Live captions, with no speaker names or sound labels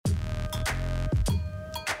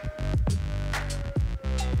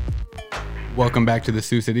Welcome back to the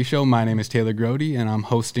Sioux City Show. My name is Taylor Grody, and I'm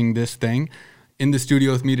hosting this thing. In the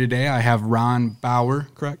studio with me today, I have Ron Bauer,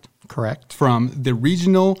 correct? Correct. From the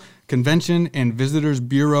Regional Convention and Visitors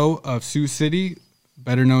Bureau of Sioux City,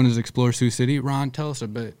 better known as Explore Sioux City. Ron, tell us a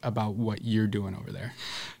bit about what you're doing over there.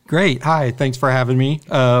 Great. Hi. Thanks for having me.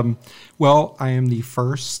 Well, I am the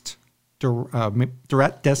first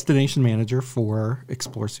direct destination manager for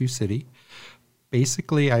Explore Sioux City.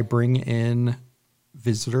 Basically, I bring in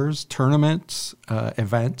visitors, tournaments,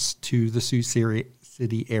 events to the Sioux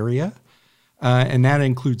City area, and that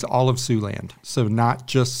includes all of Siouxland. So not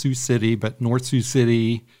just Sioux City, but North Sioux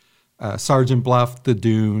City, Sergeant Bluff, the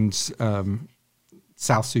Dunes,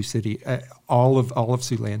 South Sioux City, all of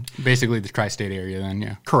Siouxland. Basically the tri-state area then,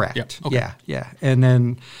 yeah. Correct. Yep. Okay. Yeah. And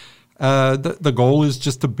then the goal is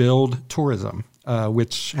just to build tourism,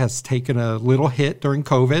 which has taken a little hit during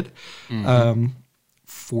COVID. Mm-hmm.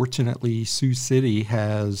 Fortunately, Sioux City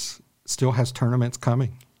still has tournaments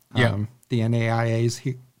coming. Yeah. The NAIA is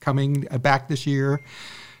coming back this year.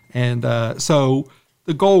 And so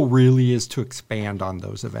the goal really is to expand on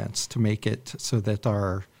those events to make it so that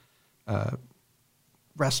our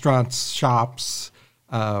restaurants, shops,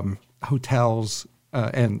 hotels,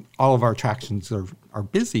 and all of our attractions are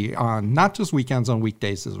busy on not just weekends, on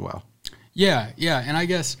weekdays as well. Yeah. And I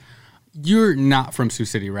guess you're not from Sioux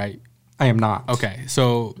City, right? I am not. Okay,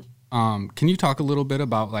 so can you talk a little bit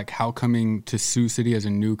about like how coming to Sioux City as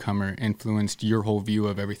a newcomer influenced your whole view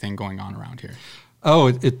of everything going on around here? Oh,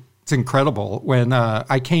 it's incredible. When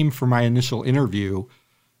I came for my initial interview,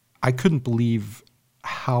 I couldn't believe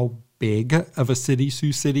how big of a city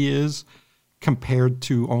Sioux City is compared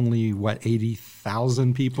to only,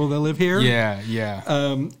 80,000 people that live here? Yeah.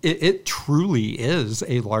 It truly is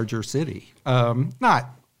a larger city. Not,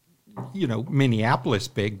 Minneapolis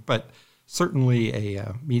big, but certainly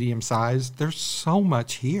a medium size. There's so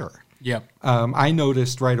much here. Yep. I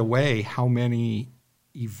noticed right away how many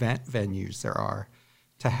event venues there are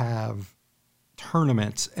to have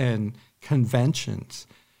tournaments and conventions,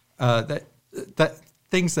 that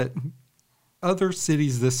things that other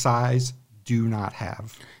cities this size do not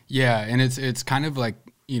have. Yeah, and it's kind of like,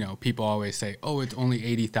 people always say, oh, it's only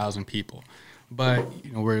 80,000 people. But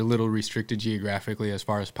we're a little restricted geographically as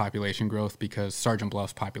far as population growth because Sergeant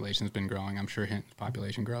Bluff's population has been growing. I'm sure Hinton's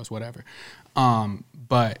population grows, whatever.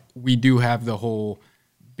 But we do have the whole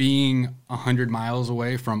being 100 miles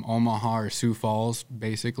away from Omaha or Sioux Falls,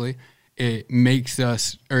 basically. It gives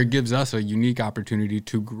us a unique opportunity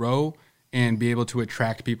to grow and be able to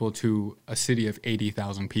attract people to a city of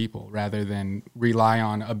 80,000 people rather than rely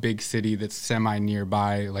on a big city that's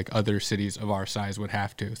semi-nearby like other cities of our size would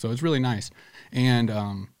have to. So it's really nice. And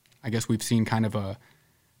I guess we've seen kind of a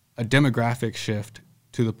demographic shift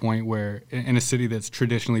to the point where in a city that's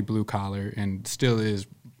traditionally blue-collar and still is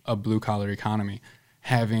a blue-collar economy,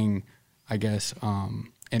 having, I guess,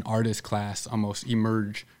 an artist class almost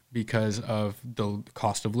emerge because of the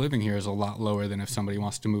cost of living here is a lot lower than if somebody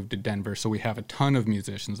wants to move to Denver. So we have a ton of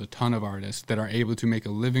musicians, a ton of artists that are able to make a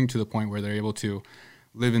living to the point where they're able to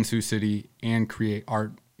live in Sioux City and create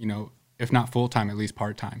art, if not full-time, at least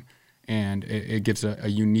part-time. And it gives a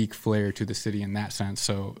unique flair to the city in that sense.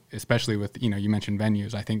 So especially with, you mentioned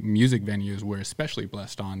venues, I think music venues we're especially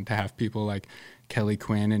blessed on to have people like Kelly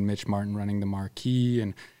Quinn and Mitch Martin running the Marquee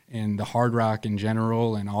and the Hard Rock in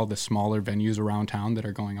general and all the smaller venues around town that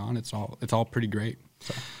are going on. It's all pretty great.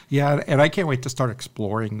 So. Yeah, and I can't wait to start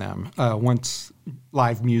exploring them once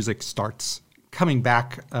live music starts coming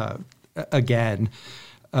back again.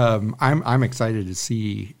 I'm excited to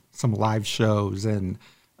see some live shows and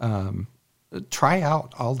try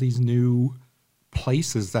out all these new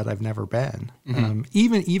places that I've never been. Mm-hmm.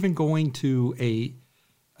 Even going to a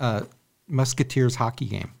Musketeers hockey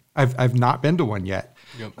game. I've not been to one yet.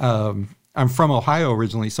 Yep. I'm from Ohio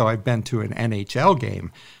originally, so I've been to an NHL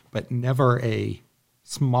game, but never a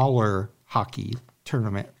smaller hockey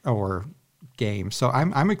tournament or game. So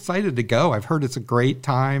I'm excited to go. I've heard it's a great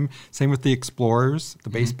time. Same with the Explorers, the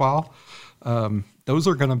baseball. Those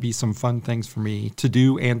are going to be some fun things for me to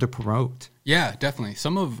do and to promote. Yeah, definitely.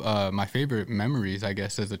 Some of my favorite memories, I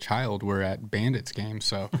guess, as a child were at Bandits games.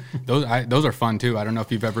 So those are fun, too. I don't know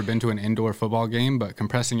if you've ever been to an indoor football game, but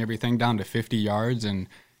compressing everything down to 50 yards and,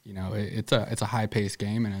 it's a high-paced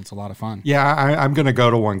game, and it's a lot of fun. Yeah, I'm going to go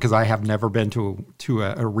to one because I have never been to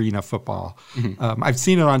an arena football. Mm-hmm. I've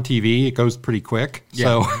seen it on TV. It goes pretty quick. Yeah,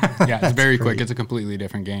 so yeah, it's very quick. It's a completely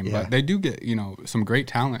different game. Yeah. But they do get, some great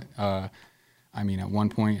talent. At one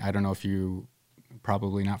point, I don't know if you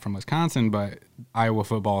probably not from Wisconsin, but Iowa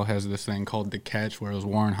football has this thing called the catch where it was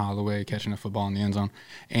Warren Holloway catching a football in the end zone.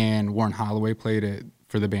 And Warren Holloway played it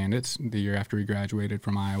for the Bandits the year after he graduated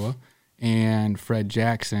from Iowa. and Fred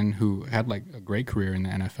Jackson, who had like a great career in the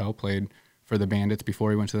NFL, played for the Bandits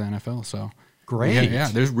before he went to the NFL. So great. Yeah,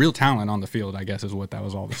 there's real talent on the field, I guess is what that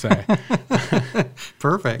was all to say.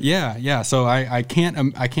 Perfect. Yeah. So I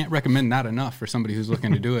can't recommend that enough for somebody who's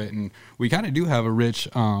looking to do it. And we kind of do have a rich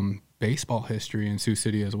baseball history in Sioux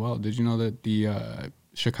City as well. Did you know that the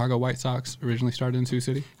Chicago White Sox originally started in Sioux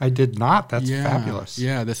City? I did not. That's fabulous.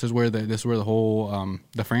 Yeah, this is where the whole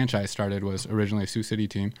the franchise started, was originally a Sioux City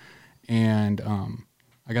team. And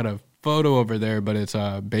I got a photo over there, but it's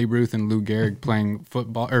Babe Ruth and Lou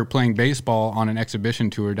Gehrig playing baseball on an exhibition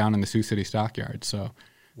tour down in the Sioux City Stockyard. So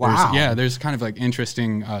wow. There's kind of like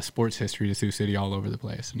interesting sports history to Sioux City all over the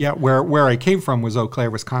place. Yeah, where I came from was Eau Claire,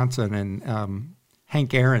 Wisconsin, and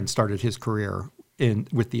Hank Aaron started his career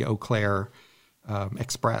with the Eau Claire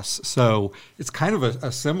Express. So it's kind of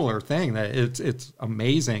a similar thing. That it's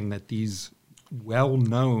amazing that these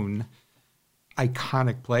well-known,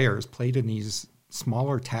 iconic players played in these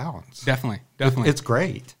smaller towns. Definitely. It's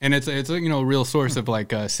great, and it's a real source of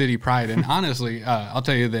like city pride. And honestly, I'll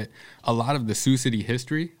tell you that a lot of the Sioux City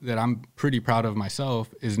history that I'm pretty proud of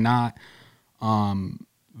myself is not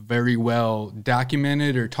very well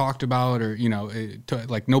documented or talked about, or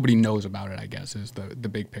like nobody knows about it, I guess, is the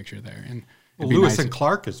big picture there. And Lewis and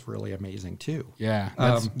Clark is really amazing too. Yeah,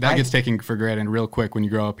 that gets taken for granted real quick when you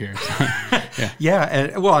grow up here. So, yeah,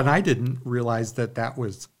 and I didn't realize that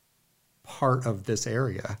was part of this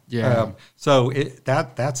area. Yeah. So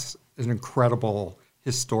that's an incredible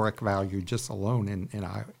historic value just alone in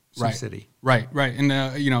Sioux City. Right. And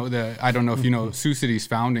I don't know if you know Sioux City's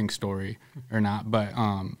founding story or not, but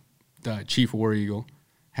the Chief War Eagle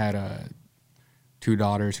had 2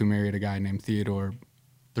 daughters who married a guy named Theophile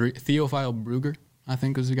Brugger, I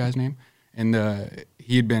think was the guy's name. And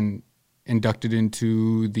he had been inducted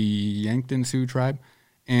into the Yankton Sioux tribe,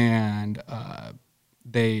 and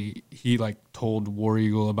he like told War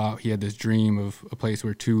Eagle about, he had this dream of a place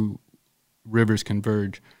where 2 rivers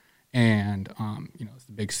converge, and it's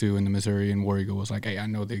the Big Sioux and the Missouri, and War Eagle was like, hey, I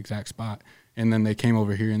know the exact spot. And then they came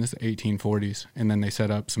over here in the 1840s, and then they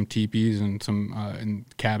set up some teepees and some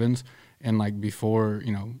cabins, and like before,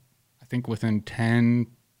 I think within 10-15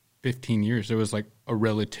 years, there was like a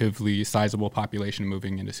relatively sizable population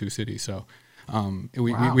moving into Sioux City. So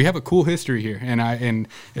we have a cool history here, and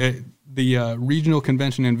the Regional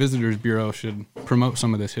Convention and Visitors Bureau should promote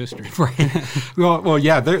some of this history. Right. Well,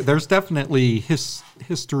 yeah. There's definitely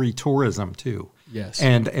history tourism too. Yes.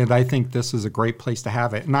 And I think this is a great place to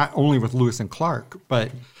have it, not only with Lewis and Clark,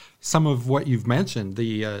 but some of what you've mentioned.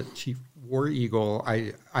 The Chief War Eagle.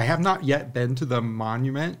 I have not yet been to the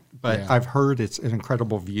monument, but I've heard it's an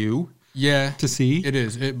incredible view. Yeah, to see. It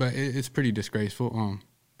is, but it's pretty disgraceful.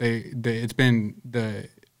 It's been the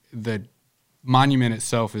monument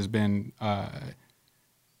itself has been what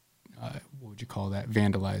would you call that?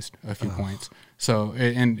 Vandalized a few points. So,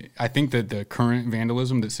 and I think that the current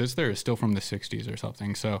vandalism that sits there is still from the 60s or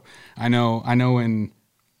something. So I know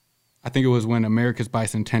I think it was when America's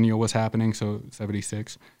Bicentennial was happening, so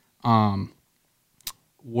 76.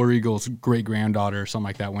 War Eagle's great granddaughter or something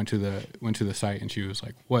like that went to the site, and she was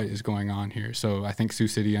like, "What is going on here?" So I think Sioux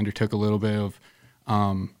City undertook a little bit of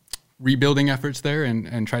rebuilding efforts there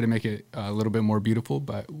and try to make it a little bit more beautiful,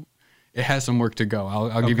 but it has some work to go.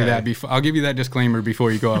 I'll give you that. I'll give you that disclaimer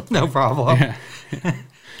before you go up. No problem. Yeah.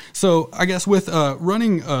 So I guess with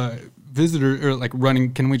running visitor, or like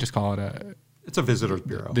running, can we just call it it's a visitors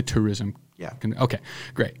bureau. The tourism. Yeah. Okay.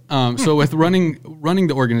 Great. So with running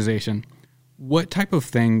the organization, what type of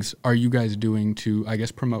things are you guys doing to, I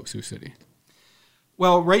guess, promote Sioux City?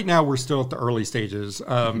 Well, right now we're still at the early stages.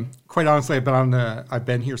 Quite honestly, I've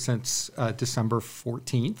been here since December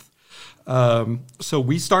 14th. So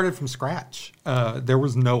we started from scratch. There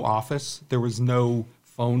was no office. There was no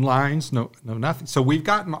phone lines, no nothing. So we've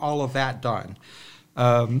gotten all of that done.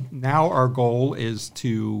 Now our goal is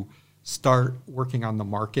to start working on the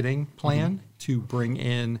marketing plan to bring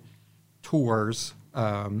in tours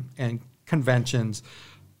and conventions.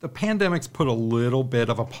 The pandemic's put a little bit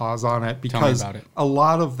of a pause on it because a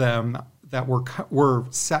lot of them that were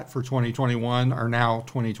set for 2021 are now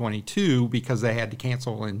 2022 because they had to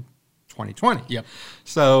cancel in 2020. Yep.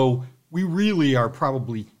 So we really are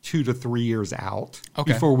probably 2 to 3 years out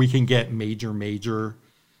before we can get major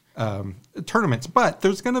tournaments. But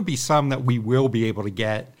there's going to be some that we will be able to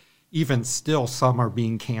get. Even still, some are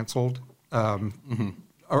being canceled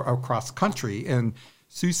across the country. And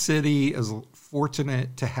Sioux City is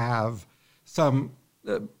fortunate to have some,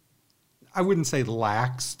 I wouldn't say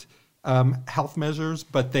laxed health measures,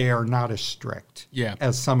 but they are not as strict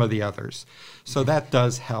as some of the others. So that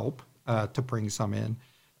does help to bring some in.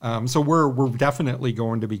 So we're definitely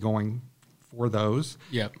going to be going for those.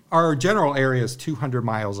 Yep. Our general area is 200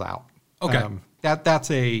 miles out. Okay.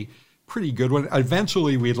 That's a pretty good one.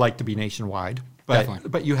 Eventually, we'd like to be nationwide,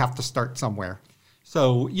 but you have to start somewhere.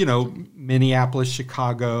 So, Minneapolis,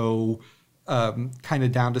 Chicago, kind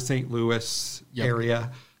of down to St. Louis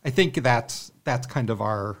area. I think that's kind of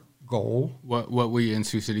our goal. What we in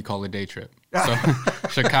Sioux City call a day trip. So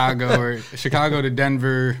Chicago to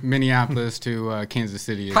Denver, Minneapolis to Kansas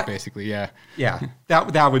City is basically, Yeah,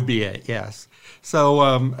 that would be it, yes.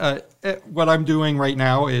 So what I'm doing right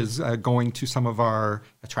now is going to some of our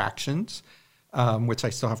attractions, which I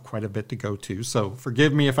still have quite a bit to go to. So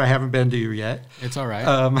forgive me if I haven't been to you yet. It's all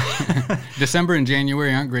right. December and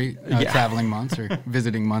January aren't great traveling months or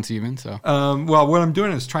visiting months even. So well, what I'm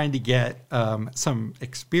doing is trying to get some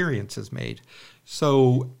experiences made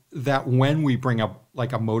so that when we bring up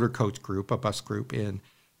like a motor coach group, a bus group in,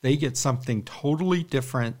 they get something totally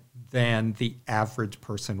different than the average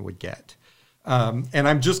person would get. And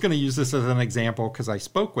I'm just going to use this as an example because I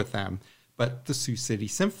spoke with them, but the Sioux City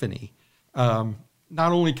Symphony, not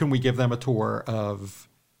only can we give them a tour of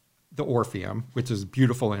the Orpheum, which is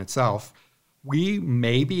beautiful in itself, we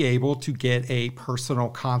may be able to get a personal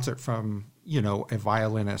concert from, a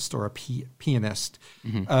violinist or a pianist,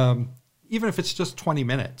 even if it's just 20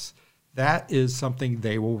 minutes. That is something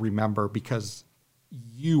they will remember because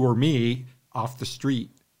you or me off the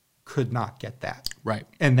street could not get that. Right.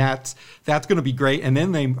 And that's going to be great. And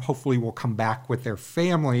then they hopefully will come back with their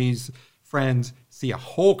families, friends, see a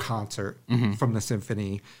whole concert from the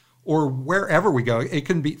symphony or wherever we go. It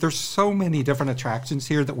can be, there's so many different attractions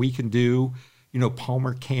here that we can do,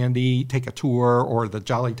 Palmer Candy, take a tour, or the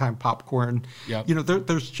Jolly Time Popcorn. Yep.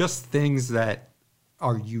 There's just things that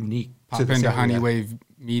are unique Pop to this into area. Honeywave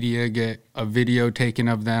Media, get a video taken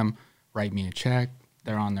of them, write me a check.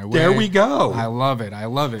 They're on their way. There we go. I love it.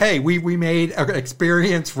 Hey, we made an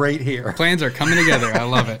experience right here. Plans are coming together. I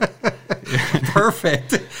love it.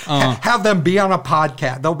 Perfect. Have them be on a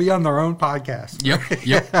podcast. They'll be on their own podcast.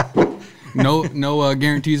 Yep. No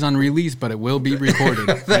guarantees on release, but it will be recorded.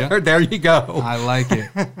 There you go. I like it.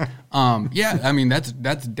 I mean that's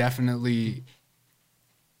definitely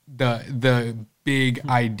the big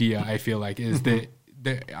idea. I feel like is that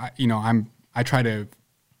I try to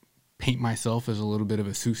paint myself as a little bit of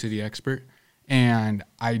a Sioux City expert, and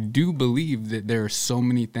I do believe that there are so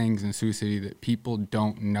many things in Sioux City that people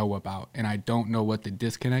don't know about, and I don't know what the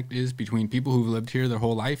disconnect is between people who've lived here their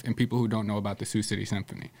whole life and people who don't know about the Sioux City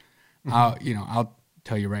Symphony. I'll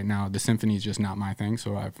tell you right now, the symphony is just not my thing,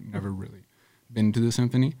 so I've never really been to the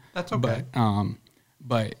symphony. That's okay.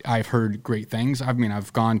 But I've heard great things. I mean,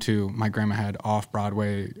 I've gone to, my grandma had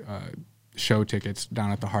off-Broadway show tickets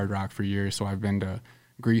down at the Hard Rock for years, so I've been to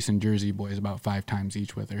Grease and Jersey Boys about 5 times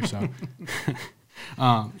each with her. So,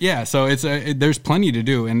 so there's plenty to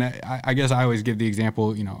do. And I guess I always give the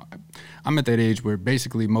example, I'm at that age where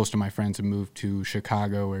basically most of my friends have moved to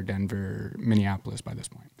Chicago or Denver, or Minneapolis by this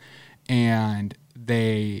point. And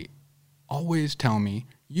they always tell me,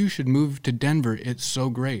 you should move to Denver. It's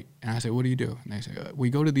so great. And I say, what do you do? And they say,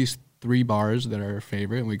 we go to these 3 bars that are our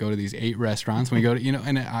favorite, and we go to these 8 restaurants, and we go to,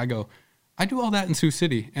 and I go, I do all that in Sioux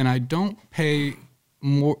City, and I don't pay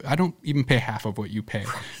more. I don't even pay half of what you pay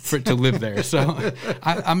to live there. So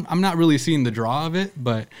I'm not really seeing the draw of it,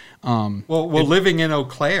 but living in Eau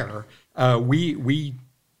Claire, we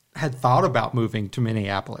had thought about moving to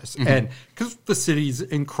Minneapolis, and because the city's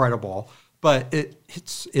incredible, but it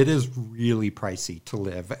is really pricey to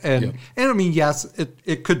live, and I mean, yes,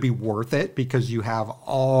 it could be worth it because you have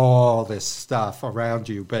all this stuff around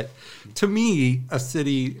you, but to me, a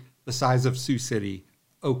city the size of Sioux City,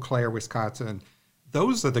 Eau Claire, Wisconsin,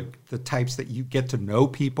 those are the types that you get to know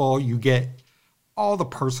people. You get all the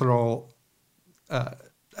personal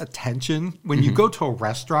attention. When you go to a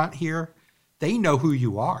restaurant here, they know who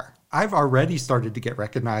you are. I've already started to get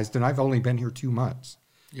recognized, and I've only been here 2 months.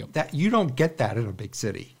 That you don't get that in a big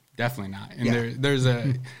city. Definitely not.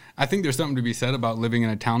 And I think there's something to be said about living in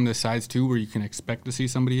a town this size too, where you can expect to see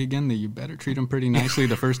somebody again. That you better treat them pretty nicely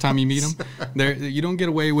the first time you meet them. You don't get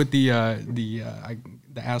away with the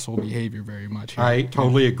asshole behavior very much here. I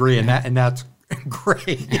totally agree, and that's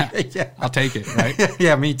great. Yeah. I'll take it. Right?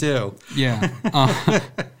 Yeah, me too. Yeah.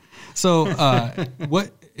 So,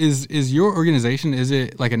 what is your organization? Is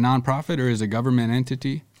it like a nonprofit or is it a government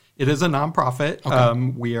entity? It is a nonprofit.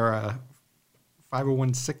 Okay. We are a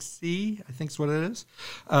 501c, I think is what it is,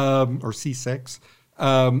 or C6.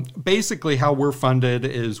 Basically, how we're funded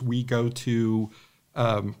is we go to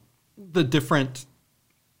the different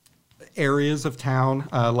areas of town,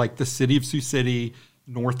 like the city of Sioux City,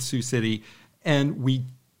 North Sioux City, and we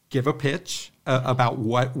give a pitch about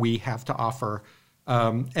what we have to offer.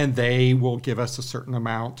 and they will give us a certain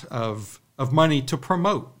amount of money to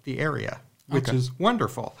promote the area, which is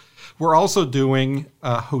wonderful. We're also doing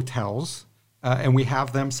hotels, and we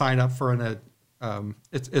have them sign up for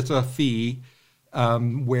it's a fee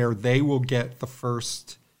where they will get the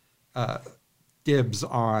first dibs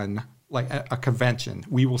on like a convention.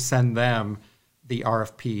 We will send them the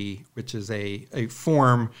RFP, which is a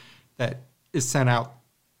form that is sent out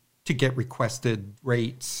to get requested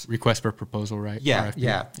rates. Request for proposal, right? Yeah,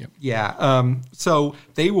 RFP. yeah. So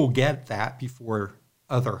they will get that before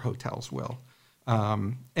other hotels will.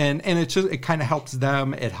 And it kind of helps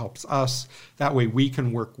them. It helps us. That way we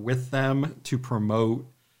can work with them to promote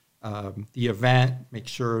the event, make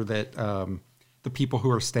sure that the people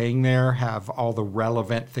who are staying there have all the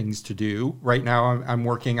relevant things to do. Right now I'm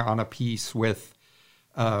working on a piece with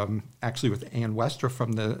actually with Ann Westra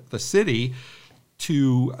from the city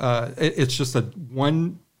to it's just a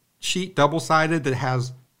one sheet double-sided that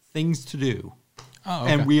has things to do. Oh,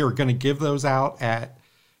 okay. And we are going to give those out at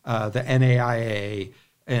the NAIA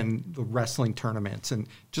and the wrestling tournaments. And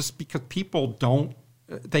just because people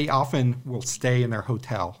they often will stay in their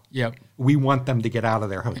hotel. Yep. We want them to get out of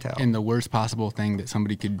their hotel. And the worst possible thing that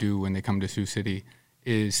somebody could do when they come to Sioux City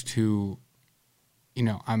is to,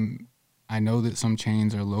 I know that some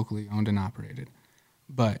chains are locally owned and operated,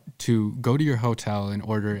 but to go to your hotel and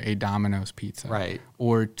order a Domino's pizza, right,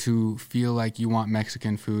 or to feel like you want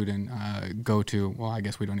Mexican food and go to, well, I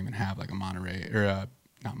guess we don't even have like a Monterey or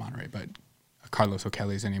not Monterey, but a Carlos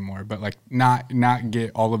O'Kelly's anymore, but like not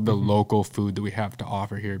get all of the local food that we have to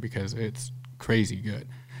offer here because it's crazy good,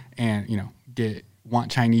 and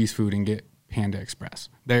want Chinese food and get Panda Express.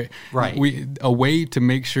 Right. A way to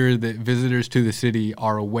make sure that visitors to the city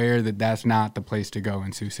are aware that that's not the place to go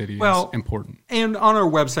in Sioux City is important. And on our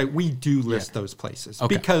website, we do list those places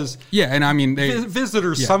because and I mean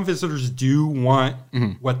visitors. Some visitors do want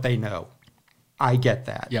what they know. I get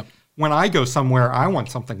that. Yep. When I go somewhere, I want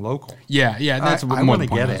something local. Yeah, that's I more the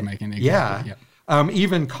point get I was making. Exactly. Yeah.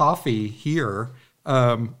 Even coffee here.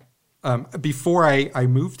 Before I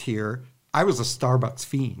moved here, I was a Starbucks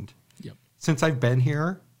fiend. Yep. Since I've been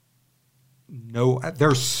here,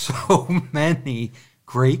 there's so many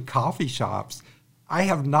great coffee shops. I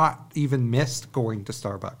have not even missed going to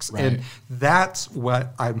Starbucks. Right. And that's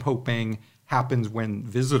what I'm hoping happens when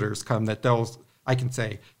visitors come, that I can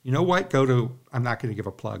say, you know what, I'm not going to give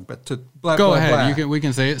a plug, but to blah, go blah, ahead. blah. We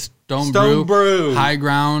can say it. Stone Brew, High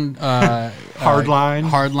Ground,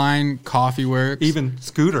 Hardline, Coffee Works, even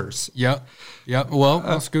Scooters. Yep.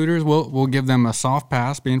 Well, Scooters, we'll give them a soft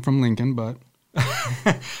pass, being from Lincoln, but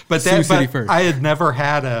Sioux City first. I had never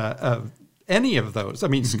had any of those. I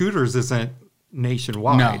mean, Scooters isn't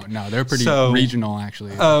nationwide. No, they're pretty regional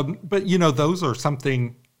actually. But those are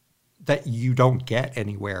something that you don't get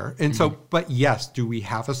anywhere. And so, but yes, do we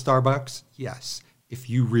have a Starbucks? Yes. If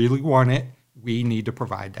you really want it, we need to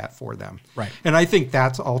provide that for them. Right. And I think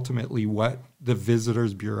that's ultimately what the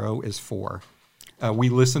Visitors Bureau is for. We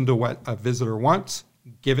listen to what a visitor wants,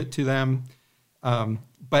 give it to them,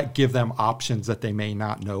 but give them options that they may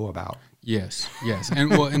not know about. Yes.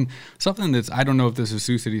 And something I don't know if this is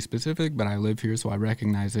Sioux City specific, but I live here, so I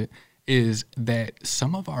recognize it, is that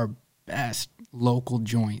some of our best local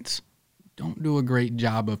joints don't do a great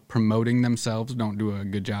job of promoting themselves, don't do a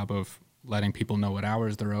good job of letting people know what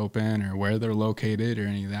hours they're open or where they're located or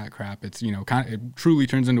any of that crap. It's, it truly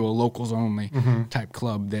turns into a locals only type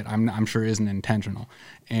club that I'm sure isn't intentional.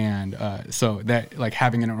 And so that, like,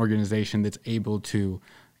 having an organization that's able to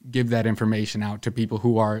give that information out to people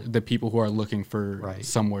who are looking for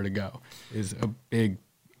somewhere to go is a big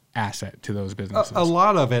asset to those businesses. A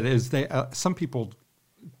lot of it is some people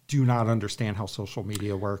do not understand how social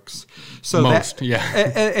media works. So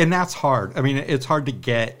and that's hard. I mean, it's hard to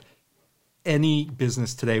get any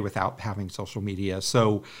business today without having social media.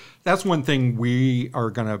 So that's one thing we are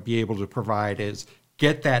going to be able to provide is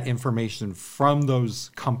get that information from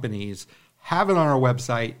those companies, have it on our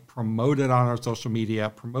website, promote it on our social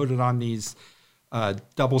media, promote it on these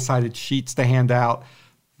double-sided sheets to hand out.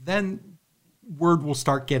 Then word will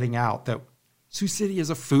start getting out that Sioux City is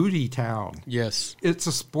a foodie town. Yes. It's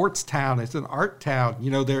a sports town. It's an art town.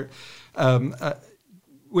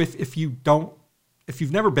 If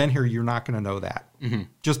you've never been here, you're not going to know that.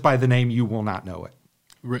 Just by the name, you will not know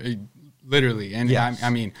it. Literally. And yes. I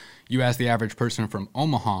mean, you ask the average person from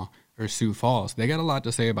Omaha or Sioux Falls, they got a lot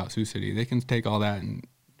to say about Sioux City. They can take all that and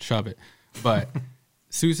shove it. But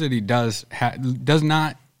Sioux City does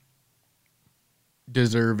not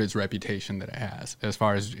deserve its reputation that it has. As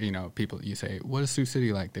far as, people, you say, what is Sioux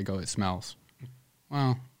City like? They go, it smells.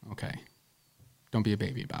 Well, okay. don't be a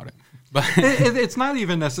baby about it. But it's not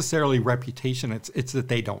even necessarily reputation. It's that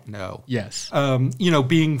they don't know. Yes.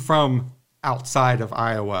 Being from outside of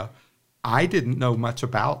Iowa, I didn't know much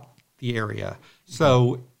about the area.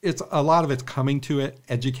 So it's a lot of it's coming to it,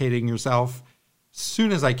 educating yourself. As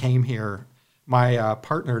soon as I came here, my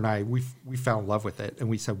partner and I, we fell in love with it, and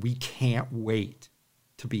we said we can't wait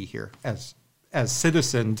to be here as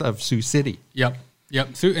citizens of Sioux City. Yep.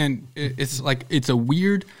 So, and it's like, it's a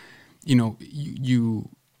weird, you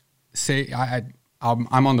say,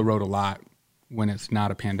 I'm on the road a lot when it's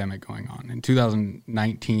not a pandemic going on. In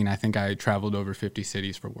 2019, I think I traveled over 50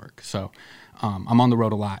 cities for work. So I'm on the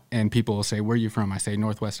road a lot, and people will say, where are you from? I say,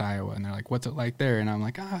 Northwest Iowa. And they're like, what's it like there? And I'm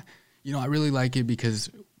like, I really like it because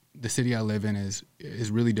the city I live in is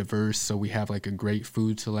really diverse. So we have like a great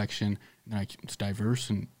food selection. And they're like, it's diverse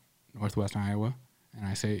in Northwest Iowa. And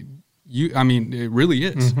I say, it really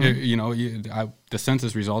is. Mm-hmm. The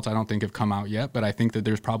census results I don't think have come out yet, but I think that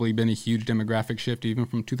there's probably been a huge demographic shift even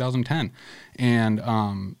from 2010,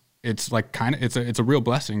 and it's like it's a real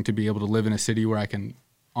blessing to be able to live in a city where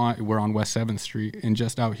we're on West 7th Street, and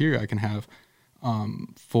just out here I can have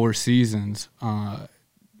Four Seasons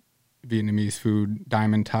Vietnamese food,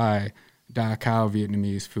 Diamond Thai, Da Cao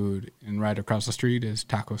Vietnamese food, and right across the street is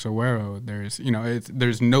Taco Soguero.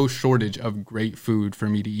 There's no shortage of great food for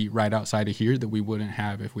me to eat right outside of here that we wouldn't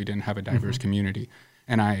have if we didn't have a diverse mm-hmm. community.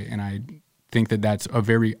 And I think that that's a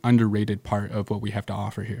very underrated part of what we have to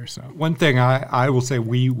offer here. So one thing I will say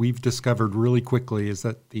we've discovered really quickly is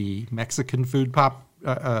that the Mexican food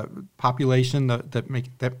population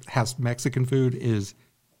that has Mexican food is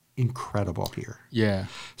incredible here. Yeah,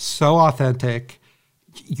 so authentic.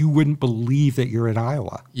 You wouldn't believe that you're in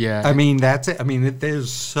Iowa. Yeah. That's it. It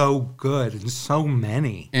is so good and so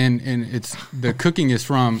many. And it's the cooking is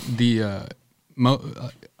from the,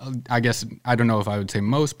 I guess, I don't know if I would say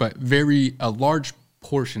most, but a large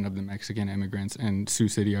portion of the Mexican immigrants in Sioux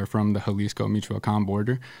City are from the Jalisco Michoacan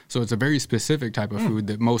border. So it's a very specific type of food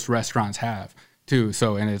that most restaurants have too.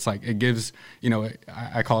 So, and it's like, it gives,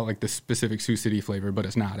 I call it like the specific Sioux City flavor, but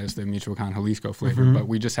it's not. It's the Michoacan Jalisco flavor. Mm-hmm. But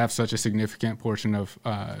we just have such a significant portion of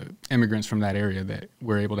immigrants from that area that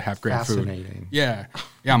we're able to have great Fascinating. Food. Yeah,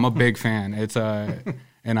 I'm a big fan. It's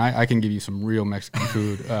and I can give you some real Mexican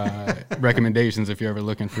food recommendations if you're ever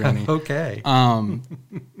looking for any. Okay. And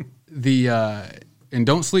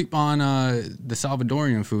don't sleep on the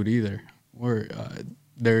Salvadorian food either. Or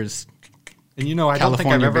there's I don't think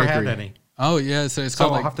I've ever had any. Oh yeah, so it's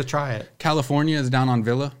called. I'll have to try it. California is down on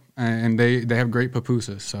Villa, and they have great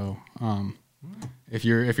pupusas. So if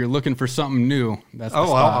you're looking for something new, that's the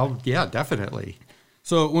spot. Yeah, definitely.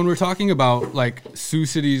 So when we're talking about like Sioux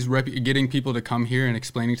City's getting people to come here and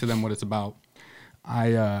explaining to them what it's about,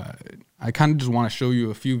 I kind of just want to show you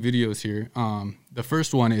a few videos here. The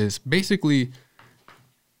first one is basically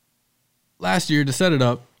last year, to set it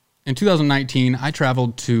up. In 2019, I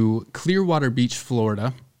traveled to Clearwater Beach,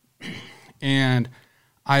 Florida. And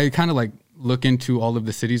I kind of like look into all of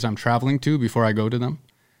the cities I'm traveling to before I go to them.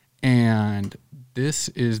 And this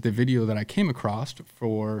is the video that I came across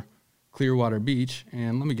for Clearwater Beach.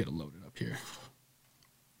 And let me get it loaded up here.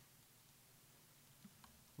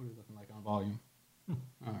 What is it looking like on volume?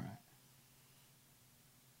 All right.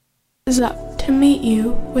 Is up to meet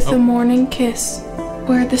you with a morning kiss,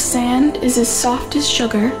 where the sand is as soft as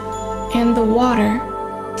sugar and the water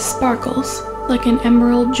sparkles like an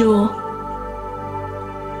emerald jewel.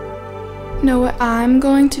 Know what I'm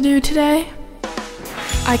going to do today?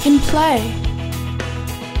 I can play.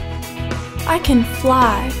 I can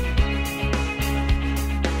fly.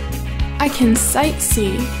 I can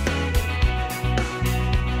sightsee.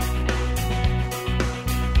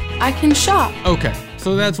 I can shop. Okay,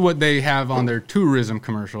 so that's what they have on their tourism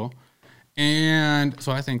commercial. And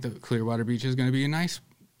so I think that Clearwater Beach is going to be a nice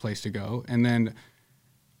place to go. And then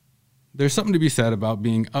there's something to be said about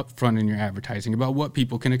being upfront in your advertising about what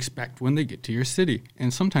people can expect when they get to your city.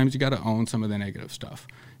 And sometimes you got to own some of the negative stuff.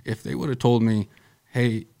 If they would have told me,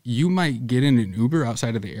 hey, you might get in an Uber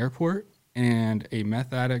outside of the airport and a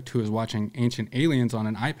meth addict who is watching Ancient Aliens on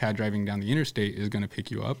an iPad driving down the interstate is going to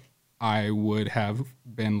pick you up, I would have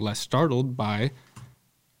been less startled by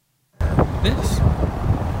this.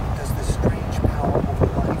 Does the strange power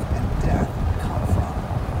over life and death come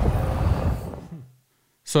from?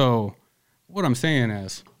 So what I'm saying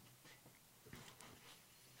is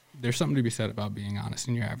there's something to be said about being honest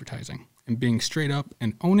in your advertising and being straight up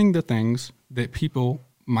and owning the things that people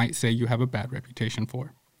might say you have a bad reputation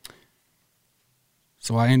for.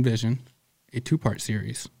 So I envision a 2-part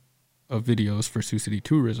series of videos for Sioux City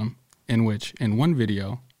tourism in which in one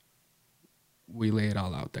video we lay it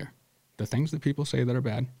all out there. The things that people say that are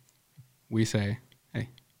bad, we say, hey,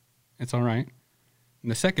 it's all right. In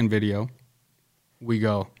the second video, we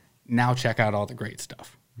go, now check out all the great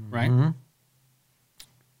stuff, right?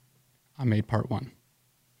 I made part 1.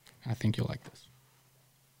 I think you'll like this.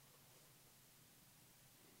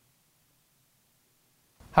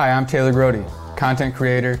 Hi, I'm Taylor Grody, content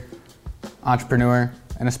creator, entrepreneur,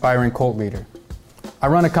 and aspiring cult leader. I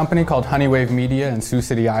run a company called Honeywave Media in Sioux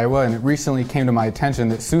City, Iowa, and it recently came to my attention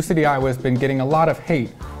that Sioux City, Iowa has been getting a lot of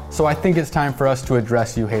hate. So I think it's time for us to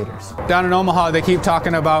address you haters. Down in Omaha, they keep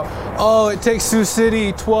talking about, oh, it takes Sioux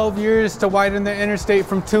City 12 years to widen the interstate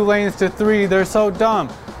from 2 lanes to 3. They're so dumb.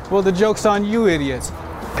 Well, the joke's on you idiots,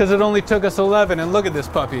 because it only took us 11, and look at this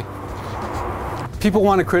puppy. People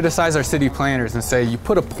want to criticize our city planners and say, you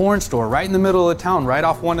put a porn store right in the middle of town, right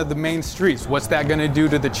off one of the main streets. What's that going to do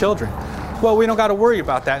to the children? Well, we don't got to worry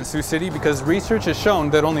about that in Sioux City because research has shown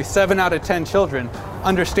that only 7 out of 10 children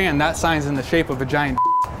understand that sign's in the shape of a giant.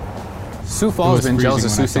 Sioux Falls has been jealous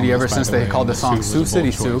of Sioux City ever since they called the song Sioux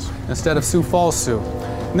City Sioux instead of Sioux Falls Sioux.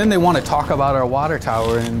 And then they want to talk about our water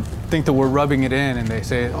tower and think that we're rubbing it in, and they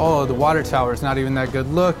say, oh, the water tower is not even that good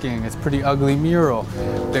looking. It's a pretty ugly mural.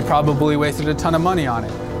 They probably wasted a ton of money on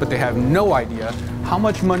it, but they have no idea how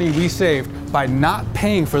much money we saved by not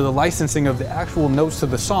paying for the licensing of the actual notes to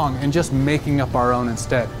the song and just making up our own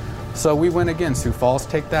instead. So we win again, Sioux Falls,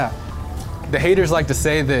 take that. The haters like to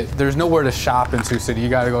say that there's nowhere to shop in Sioux City. You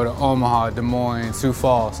got to go to Omaha, Des Moines, Sioux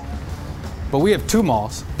Falls. But we have 2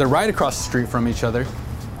 malls. They're right across the street from each other,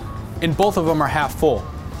 and both of them are half full.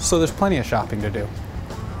 So there's plenty of shopping to do.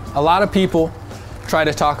 A lot of people try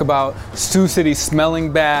to talk about Sioux City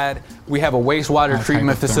smelling bad. We have a wastewater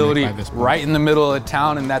treatment facility right in the middle of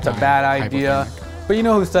town, and that's a bad idea. But you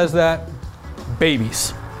know who says that?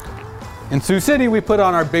 Babies. In Sioux City, we put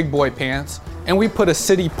on our big boy pants, and we put a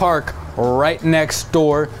city park right next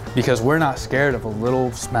door because we're not scared of a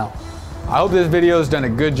little smell. I hope this video has done a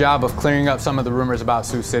good job of clearing up some of the rumors about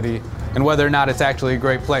Sioux City and whether or not it's actually a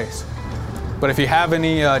great place. But if you have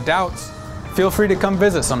any doubts, feel free to come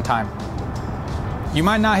visit sometime. You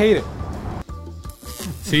might not hate it.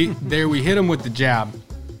 See, there we hit them with the jab,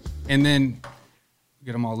 and then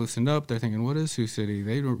get them all loosened up. They're thinking, what is Sioux City?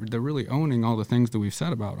 They're really owning all the things that we've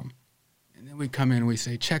said about them. And then we come in and we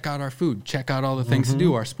say, check out our food, check out all the things to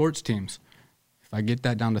do, our sports teams. If I get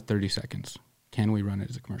that down to 30 seconds, can we run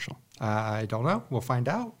it as a commercial? I don't know. We'll find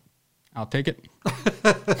out. I'll take it.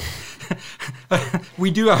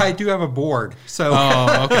 I do have a board. So.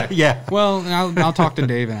 Oh, okay. Yeah. Well, I'll talk to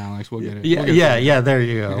Dave and Alex. We'll get it. Yeah. There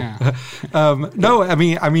you go. Yeah. No, I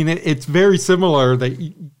mean, it's very similar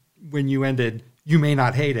that when you ended, you may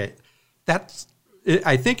not hate it.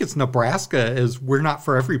 I think it's Nebraska is we're not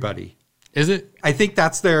for everybody. Is it? I think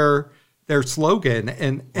that's their slogan,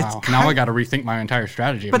 and wow. Now I got to rethink my entire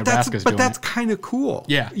strategy. If Nebraska's doing that's kind of cool.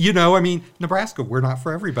 Yeah. I mean, Nebraska, we're not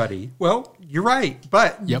for everybody. Well, you're right,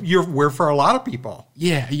 but we're for a lot of people.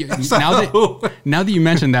 Yeah. So. Now that you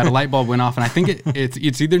mentioned that, a light bulb went off, and I think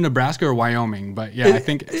it's either Nebraska or Wyoming. But yeah, I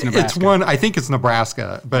think it's Nebraska. I think it's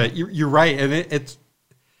Nebraska, but you're right, and it's.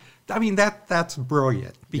 I mean that's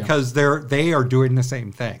brilliant because they are doing the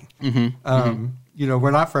same thing.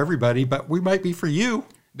 We're not for everybody, but we might be for you.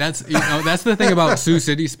 That's the thing about Sioux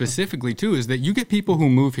City specifically too, is that you get people who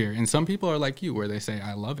move here, and some people are like you, where they say,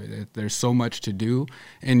 I love it. There's so much to do,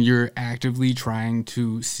 and you're actively trying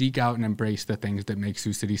to seek out and embrace the things that make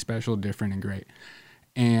Sioux City special, different, and great.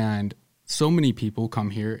 And so many people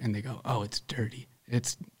come here and they go, oh, it's dirty.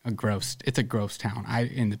 It's a gross town.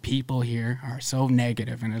 And the people here are so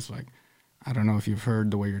negative. And it's like, I don't know if you've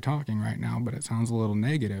heard the way you're talking right now, but it sounds a little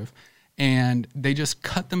negative. And they just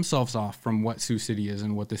cut themselves off from what Sioux City is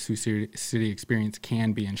and what the Sioux City experience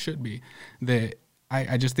can be and should be. That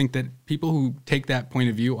I just think that people who take that point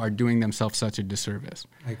of view are doing themselves such a disservice.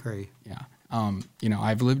 I agree. Yeah.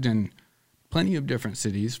 I've lived in plenty of different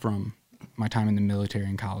cities from my time in the military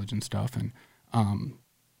and college and stuff. And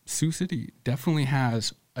Sioux City definitely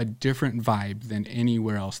has a different vibe than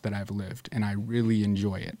anywhere else that I've lived, and I really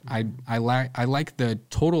enjoy it. I like the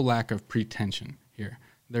total lack of pretension here.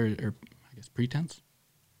 Pretense?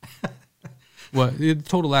 Well, the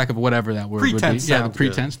total lack of whatever that word pretense would be. Yeah, the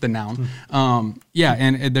pretense, good. The noun.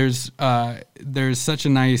 And there's such a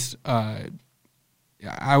nice. I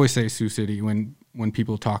always say Sioux City when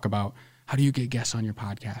people talk about how do you get guests on your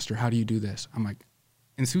podcast or how do you do this. I'm like,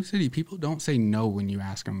 in Sioux City, people don't say no when you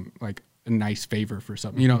ask them like a nice favor for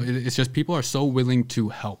something. It's just people are so willing to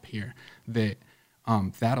help here that.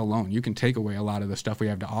 That alone, you can take away a lot of the stuff we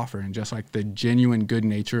have to offer, and just like the genuine good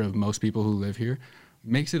nature of most people who live here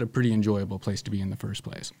makes it a pretty enjoyable place to be in the first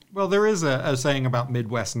place. Well, there is a saying about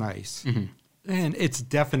Midwest nice. And it's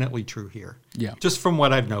definitely true here. Yeah. Just from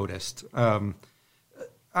what I've noticed. I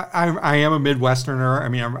am a Midwesterner. I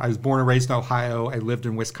mean, I was born and raised in Ohio. I lived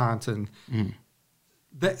in Wisconsin.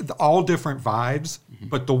 All different vibes,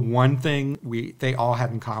 but the one thing they all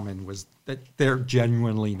had in common was that they're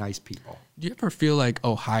genuinely nice people. Do you ever feel like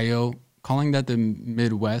Ohio, calling that the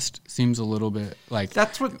Midwest seems a little bit like...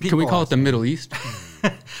 That's what people Can we call it the ask me. Middle East?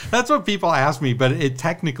 That's what people ask me, but it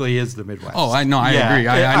technically is the Midwest. Oh, I know. I Yeah, agree.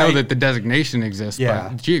 I know that the designation exists, Yeah.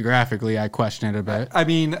 but geographically, I question it a bit. I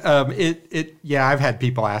mean, yeah, I've had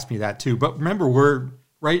people ask me that too. But remember, we're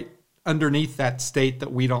right underneath that state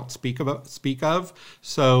that we don't speak of.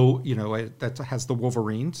 So, that has the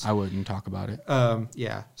Wolverines. I wouldn't talk about it.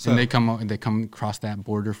 Yeah. So And they come across that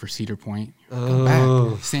border for Cedar Point. Go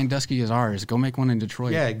back. Sandusky is ours. Go make one in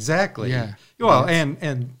Detroit. yeah, exactly. Yeah. Well,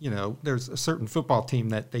 and there's a certain football team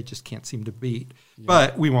that they just can't seem to beat. Yeah.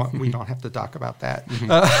 But we don't have to talk about that.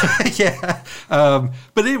 Yeah.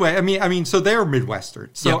 But anyway, I mean, so they're Midwestern.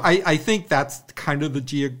 So Yep. I think that's kind of the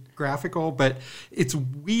geographical, but it's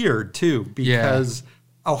weird too because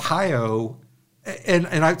Ohio, and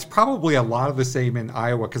it's probably a lot of the same in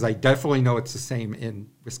Iowa because I definitely know it's the same in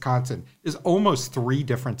Wisconsin, is almost 3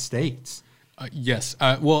 different states. Yes.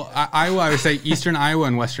 Well, Iowa, I would say Eastern Iowa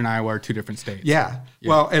and Western Iowa are 2 different states. Yeah.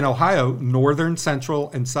 Well, in Ohio, northern,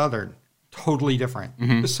 central, and southern, totally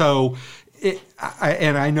different. So,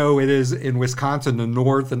 I know it is in Wisconsin, the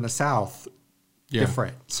north and the south,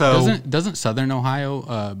 different. So doesn't Southern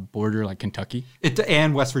Ohio border like Kentucky?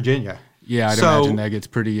 And West Virginia. Yeah, I'd imagine that gets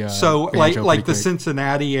pretty. So like pretty the quick.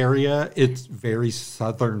 Cincinnati area, it's very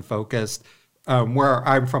southern focused. Where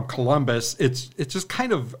I'm from, Columbus, it's just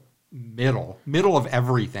kind of middle of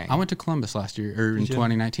everything. I went to Columbus last year, or in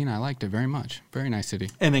 2019. I liked it very much. Very nice city.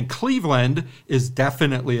 And then Cleveland is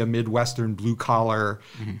definitely a Midwestern blue collar,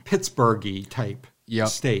 Pittsburgh-y type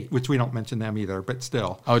state, which we don't mention them either, but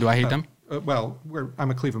still. Oh, do I hate them? Well, I'm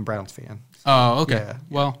a Cleveland Browns fan. Oh, okay. Yeah,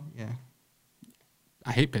 well, yeah.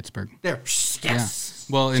 I hate Pittsburgh. There, yes. Yeah.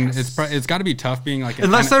 Well, and it's got to be tough being like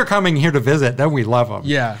unless they're coming here to visit, then we love them.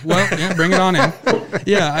 Yeah. Well, yeah. Bring it on in.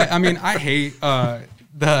 Yeah. I mean, I hate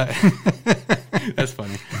That's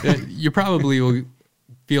funny. You probably will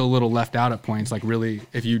feel a little left out at points. Like really,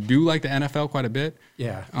 if you do like the NFL quite a bit.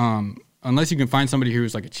 Yeah. Unless you can find somebody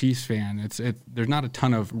who's like a Chiefs fan, there's not a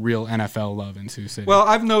ton of real NFL love in Sioux City. Well,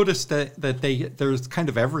 I've noticed that there's kind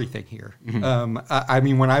of everything here. I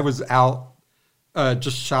mean, when I was out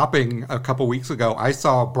just shopping a couple weeks ago, I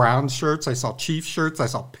saw Browns shirts, I saw Chiefs shirts, I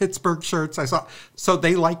saw Pittsburgh shirts, so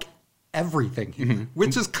they like everything here,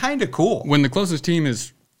 which is kind of cool. When the closest team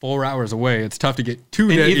is 4 hours away, it's tough to get two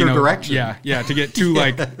in either direction. Yeah, to get two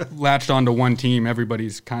like latched onto one team.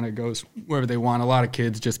 Everybody's kind of goes wherever they want. A lot of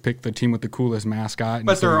kids just pick the team with the coolest mascot.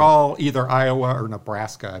 But they're all either Iowa or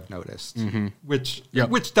Nebraska, I've noticed, which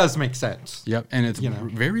does make sense. Yep, and it's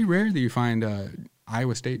very rare that you find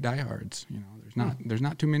Iowa State diehards. There's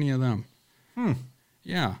not too many of them.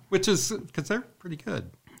 Yeah, which is because they're pretty good.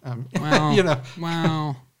 Well,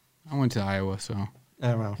 well, I went to Iowa, so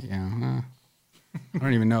well, yeah. I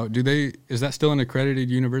don't even know. Is that still an accredited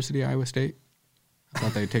university, Iowa State? I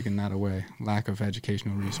thought they'd taken that away. Lack of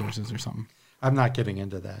educational resources or something. I'm not getting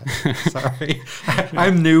into that. Sorry.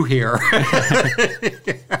 I'm new here.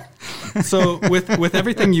 So with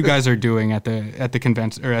everything you guys are doing at the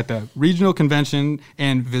convention or at the regional convention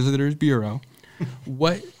and visitors bureau,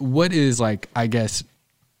 what is like, I guess,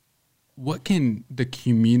 what can the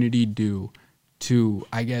community do to,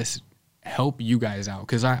 I guess, help you guys out?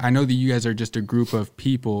 Because I know that you guys are just a group of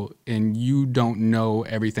people and you don't know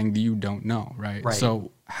everything that you don't know, right?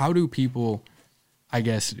 So how do people, I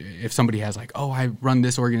guess, if somebody has like, oh, I run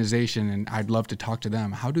this organization and I'd love to talk to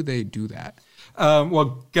them, how do they do that?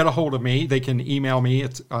 Well, get a hold of me. They can email me.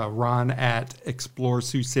 It's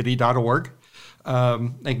ron@exploresioux.org.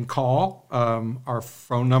 They can call. Our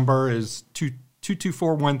phone number is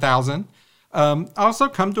 224-1000. Also,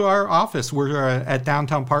 come to our office. We're at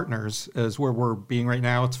Downtown Partners is where we're being right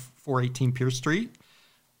now. It's 418 Pierce Street.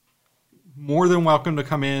 More than welcome to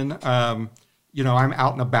come in. I'm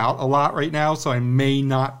out and about a lot right now, so I may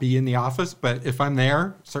not be in the office. But if I'm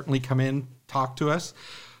there, certainly come in, talk to us.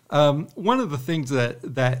 One of the things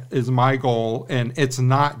that is my goal, and it's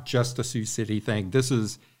not just a Sioux City thing. This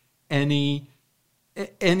is any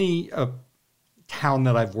town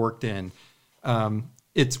that I've worked in.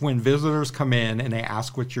 It's when visitors come in and they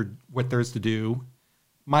ask what there's to do.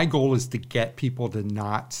 My goal is to get people to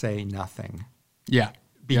not say nothing. Yeah.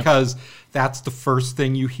 Because that's the first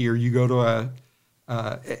thing you hear. You go to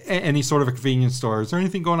any sort of a convenience store. Is there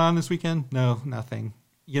anything going on this weekend? No, nothing.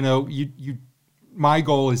 You my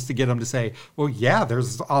goal is to get them to say, well, yeah,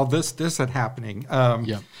 there's all this that happening.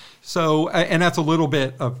 Yep. So, and that's a little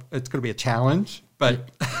bit of, it's going to be a challenge, but.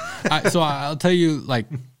 So I'll tell you, like,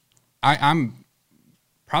 I'm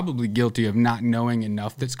probably guilty of not knowing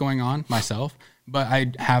enough that's going on myself, but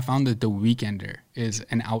I have found that the Weekender is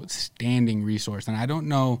an outstanding resource. And I don't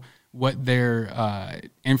know what their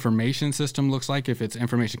information system looks like, if it's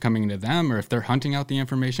information coming into them or if they're hunting out the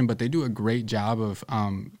information, but they do a great job of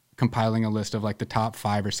compiling a list of like the top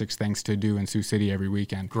 5 or 6 things to do in Sioux City every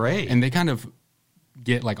weekend. Great. And they kind of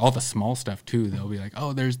get like all the small stuff too. They'll be like,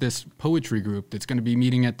 oh, there's this poetry group that's going to be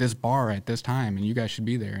meeting at this bar at this time, and you guys should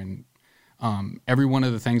be there. And every one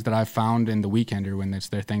of the things that I've found in the Weekender when it's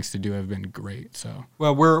their things to do have been great. So,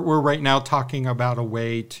 well, we're right now talking about a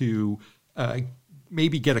way to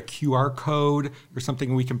maybe get a QR code or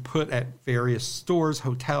something we can put at various stores,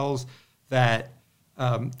 hotels that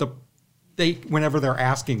whenever they're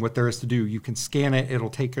asking what there is to do, you can scan it. It'll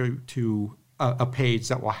take you to a page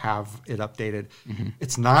that will have it updated. Mm-hmm.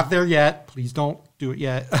 It's not there yet. Please don't do it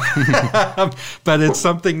yet. But it's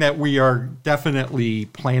something that we are definitely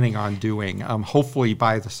planning on doing, hopefully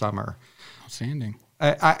by the summer. Outstanding.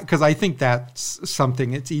 Because I think that's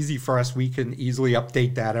something, it's easy for us. We can easily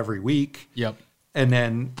update that every week. Yep. And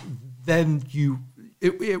then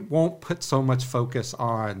it won't put so much focus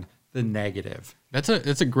on the negative. That's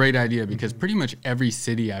a great idea, because pretty much every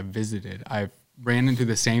city I've visited, I've ran into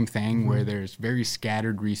the same thing where there's very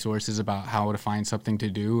scattered resources about how to find something to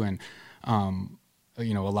do. And,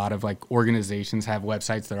 a lot of like organizations have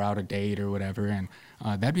websites that are out of date or whatever. And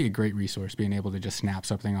that'd be a great resource, being able to just snap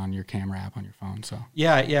something on your camera app on your phone. So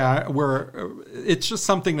yeah, it's just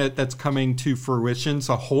something that's coming to fruition.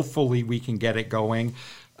 So hopefully we can get it going.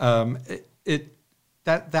 That's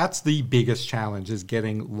the biggest challenge, is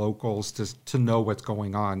getting locals to know what's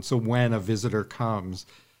going on. So when a visitor comes,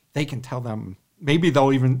 they can tell them. Maybe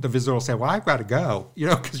the visitor will say, well, I've got to go,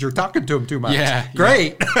 because you're talking to them too much. Yeah.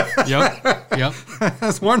 Great. Yep.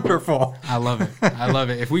 That's wonderful. I love it.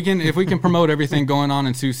 If we can promote everything going on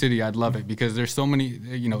in Sioux City, I'd love it, because there's so many,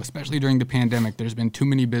 especially during the pandemic, there's been too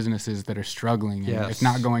many businesses that are struggling, and if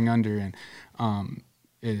not going under. And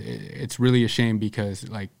it's really a shame, because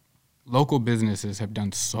like local businesses have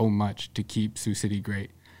done so much to keep Sioux City great.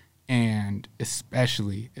 And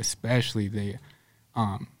especially they,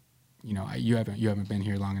 you haven't been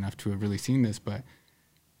here long enough to have really seen this, but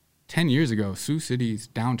 10 years ago, Sioux City's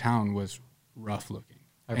downtown was rough looking.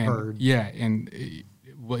 I've heard. Yeah, and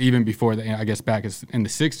even before that, I guess back in the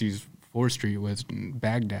 60s, 4th Street was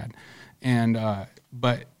Baghdad. And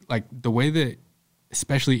but like the way that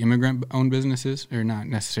especially immigrant-owned businesses, or not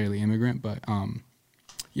necessarily immigrant, but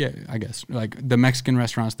I guess like the Mexican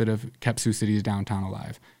restaurants that have kept Sioux City's downtown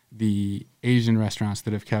alive, the Asian restaurants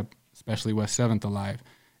that have kept especially West 7th alive.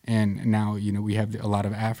 And now, we have a lot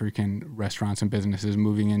of African restaurants and businesses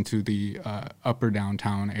moving into the upper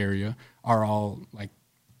downtown area, are all like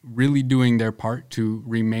really doing their part to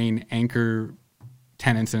remain anchor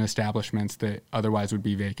tenants and establishments that otherwise would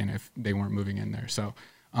be vacant if they weren't moving in there. So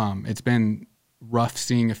it's been rough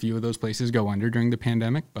seeing a few of those places go under during the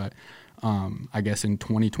pandemic, but I guess in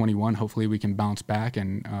 2021, hopefully we can bounce back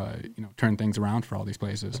and turn things around for all these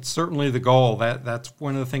places. It's certainly the goal. That's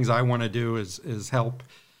one of the things I want to do is help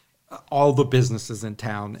all the businesses in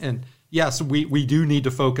town. And yes, we do need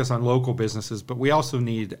to focus on local businesses, but we also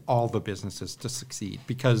need all the businesses to succeed,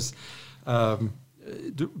 because the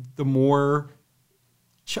more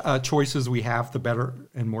choices we have, the better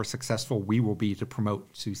and more successful we will be to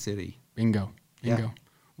promote Sioux City. Bingo. Yeah.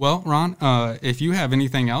 Well, Ron, if you have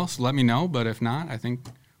anything else, let me know. But if not, I think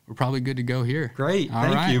we're probably good to go here. Great. All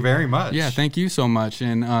Thank right. you very much. Yeah, thank you so much.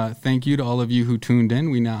 And thank you to all of you who tuned in.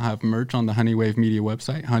 We now have merch on the Honeywave Media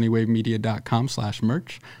website,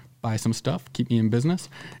 honeywavemedia.com/merch. Buy some stuff. Keep me in business.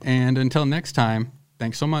 And until next time,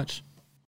 thanks so much.